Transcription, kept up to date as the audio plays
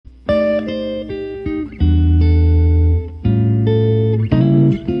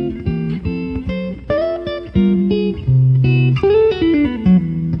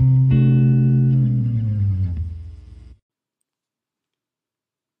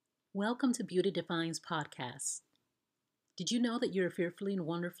Welcome to Beauty Defines podcast. Did you know that you're fearfully and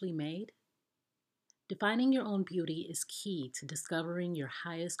wonderfully made? Defining your own beauty is key to discovering your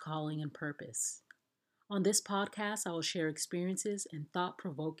highest calling and purpose. On this podcast, I will share experiences and thought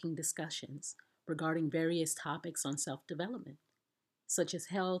provoking discussions regarding various topics on self development, such as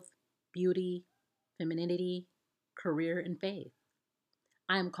health, beauty, femininity, career, and faith.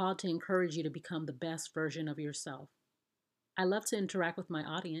 I am called to encourage you to become the best version of yourself. I love to interact with my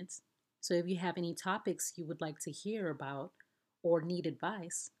audience, so if you have any topics you would like to hear about or need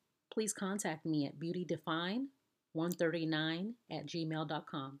advice, please contact me at beautydefine139 at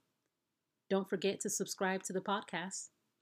gmail.com. Don't forget to subscribe to the podcast.